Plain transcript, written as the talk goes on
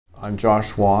I'm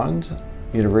Josh Wand,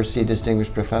 University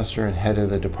Distinguished Professor and Head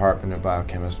of the Department of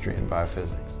Biochemistry and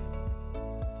Biophysics.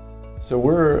 So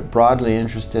we're broadly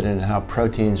interested in how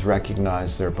proteins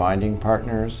recognize their binding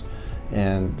partners,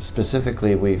 and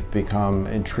specifically we've become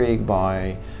intrigued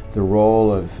by the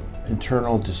role of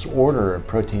internal disorder of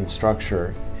protein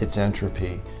structure, its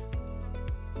entropy.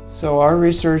 So our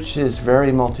research is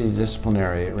very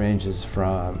multidisciplinary. It ranges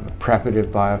from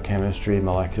preparative biochemistry,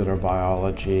 molecular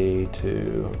biology,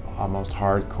 to almost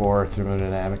hardcore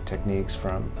thermodynamic techniques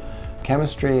from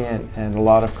chemistry and a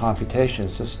lot of computation.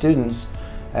 So students,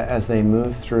 as they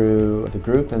move through the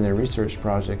group and their research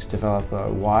projects, develop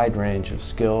a wide range of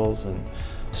skills and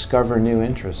discover new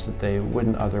interests that they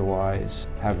wouldn't otherwise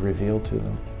have revealed to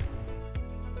them.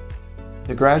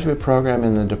 The graduate program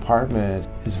in the department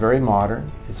is very modern,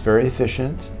 it's very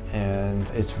efficient, and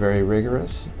it's very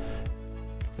rigorous.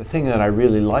 The thing that I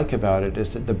really like about it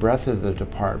is that the breadth of the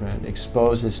department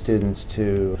exposes students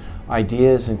to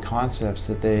ideas and concepts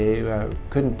that they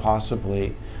couldn't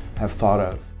possibly have thought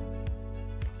of.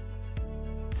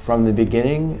 From the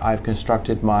beginning, I've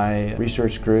constructed my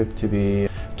research group to be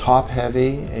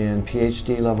top-heavy in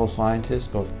PhD level scientists,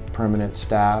 both permanent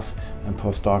staff and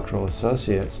postdoctoral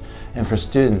associates. And for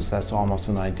students, that's almost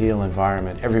an ideal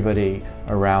environment. Everybody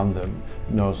around them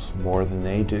knows more than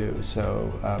they do.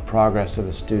 So progress of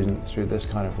a student through this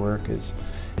kind of work is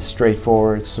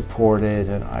straightforward, supported,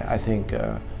 and I think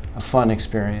a fun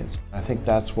experience. I think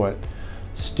that's what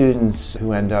students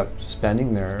who end up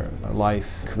spending their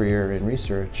life career in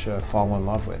research fall in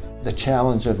love with. The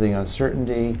challenge of the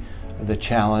uncertainty, the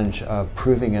challenge of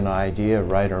proving an idea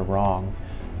right or wrong,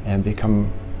 and become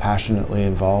passionately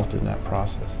involved in that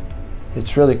process.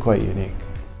 It's really quite unique.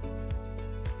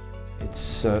 It's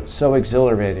so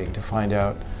exhilarating to find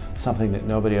out something that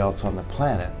nobody else on the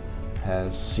planet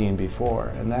has seen before,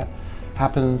 and that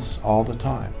happens all the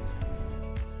time.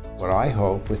 What I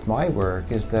hope with my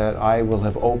work is that I will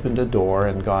have opened a door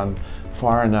and gone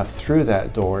far enough through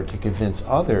that door to convince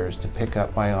others to pick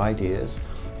up my ideas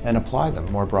and apply them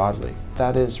more broadly.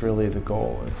 That is really the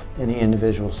goal of any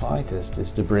individual scientist,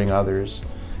 is to bring others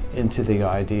into the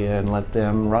idea and let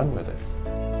them run with it.